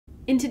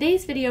In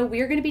today's video, we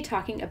are going to be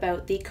talking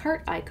about the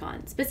cart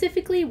icon,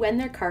 specifically when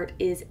their cart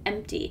is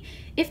empty.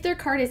 If their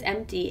cart is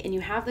empty and you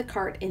have the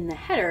cart in the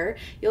header,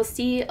 you'll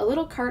see a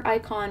little cart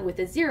icon with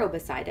a 0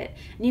 beside it.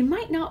 And you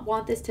might not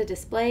want this to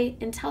display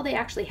until they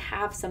actually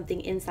have something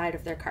inside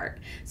of their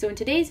cart. So in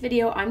today's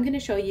video, I'm going to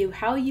show you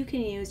how you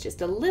can use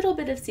just a little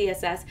bit of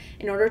CSS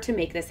in order to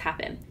make this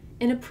happen.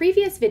 In a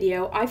previous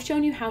video, I've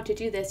shown you how to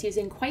do this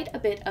using quite a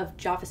bit of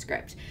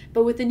JavaScript,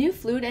 but with the new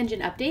Fluid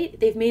Engine update,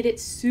 they've made it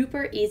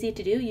super easy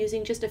to do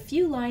using just a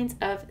few lines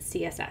of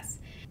CSS.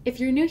 If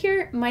you're new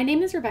here, my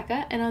name is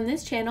Rebecca, and on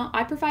this channel,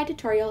 I provide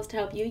tutorials to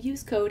help you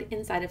use code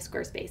inside of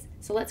Squarespace.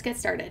 So let's get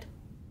started.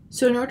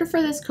 So in order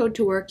for this code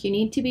to work, you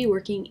need to be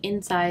working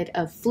inside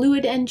of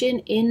Fluid Engine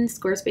in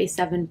Squarespace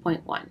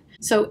 7.1.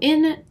 So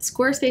in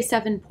Squarespace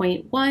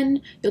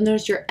 7.1, you'll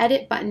notice your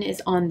edit button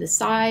is on the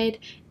side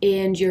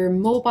and your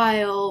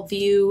mobile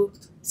view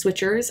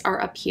switchers are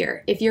up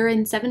here. If you're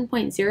in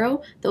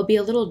 7.0, there'll be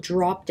a little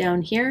drop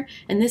down here,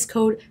 and this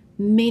code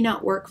may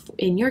not work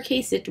in your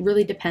case. It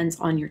really depends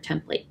on your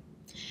template.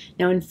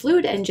 Now in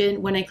Fluid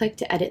Engine, when I click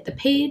to edit the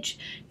page,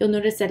 you'll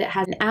notice that it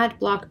has an add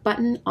block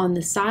button on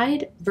the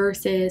side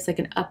versus like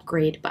an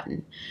upgrade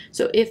button.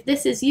 So if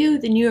this is you,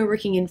 then you are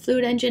working in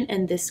Fluid Engine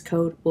and this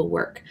code will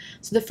work.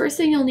 So the first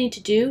thing you'll need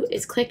to do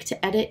is click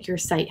to edit your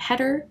site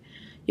header.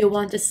 You'll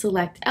want to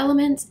select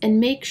elements and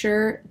make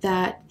sure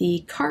that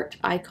the cart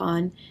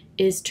icon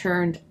is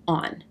turned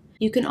on.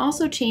 You can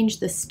also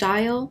change the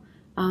style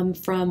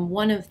from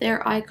one of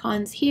their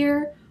icons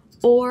here,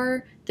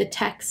 or the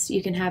text,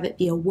 you can have it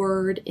be a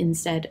word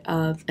instead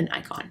of an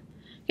icon.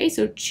 Okay,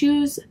 so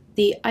choose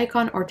the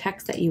icon or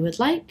text that you would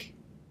like,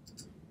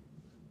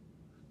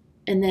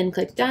 and then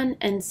click Done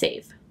and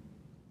Save.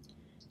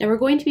 Now we're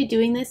going to be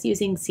doing this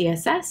using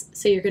CSS,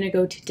 so you're going to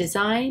go to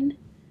Design,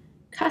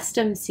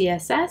 Custom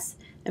CSS,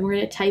 and we're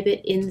going to type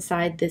it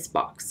inside this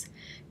box.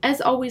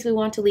 As always, we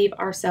want to leave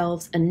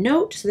ourselves a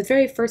note, so the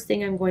very first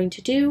thing I'm going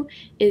to do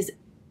is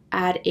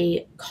add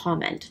a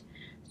comment.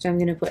 So I'm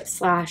going to put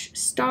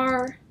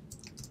 /*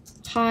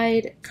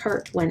 hide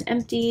cart when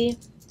empty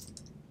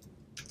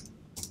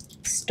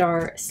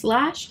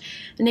 */,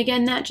 and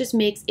again that just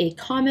makes a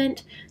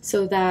comment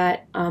so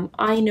that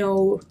I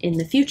know in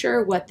the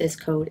future what this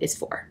code is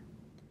for.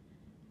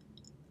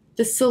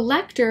 The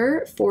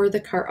selector for the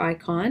cart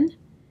icon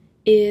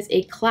is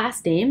a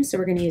class name, so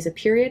we're going to use a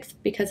period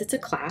because it's a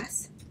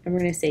class, and we're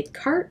going to say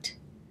cart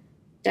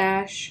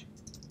dash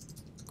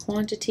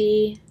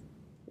quantity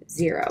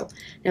 0.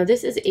 Now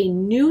this is a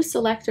new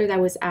selector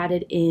that was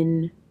added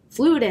in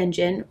Fluid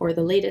Engine, or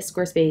the latest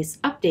Squarespace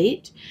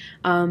update,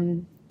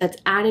 that's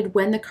added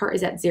when the cart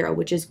is at 0,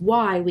 which is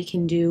why we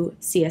can do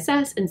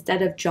CSS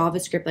instead of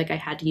JavaScript like I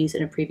had to use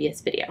in a previous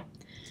video.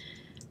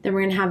 Then we're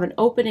going to have an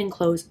open and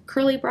close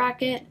curly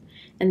bracket,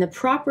 and the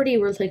property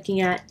we're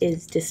looking at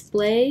is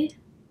display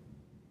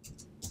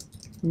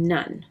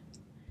none.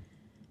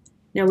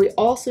 Now we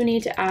also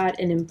need to add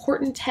an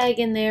important tag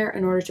in there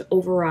in order to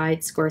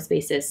override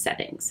Squarespace's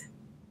settings.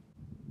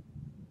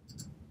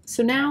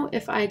 So now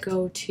if I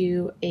go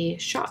to a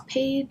shop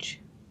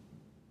page,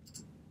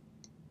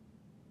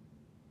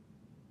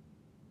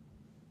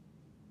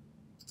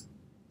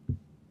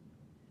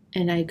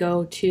 and I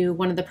go to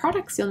one of the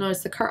products, you'll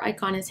notice the cart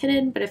icon is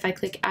hidden, but if I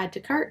click Add to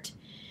Cart,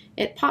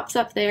 it pops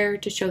up there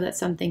to show that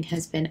something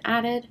has been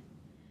added.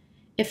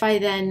 If I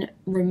then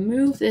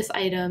remove this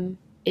item,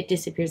 it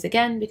disappears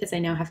again because I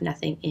now have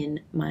nothing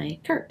in my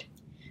cart.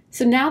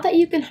 So now that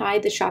you can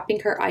hide the shopping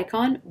cart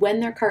icon when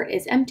their cart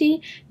is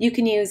empty, you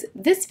can use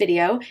this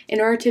video in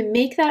order to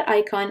make that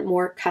icon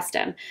more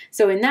custom.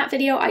 So in that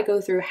video, I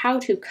go through how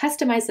to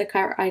customize the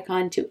cart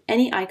icon to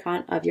any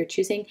icon of your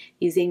choosing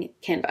using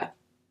Canva.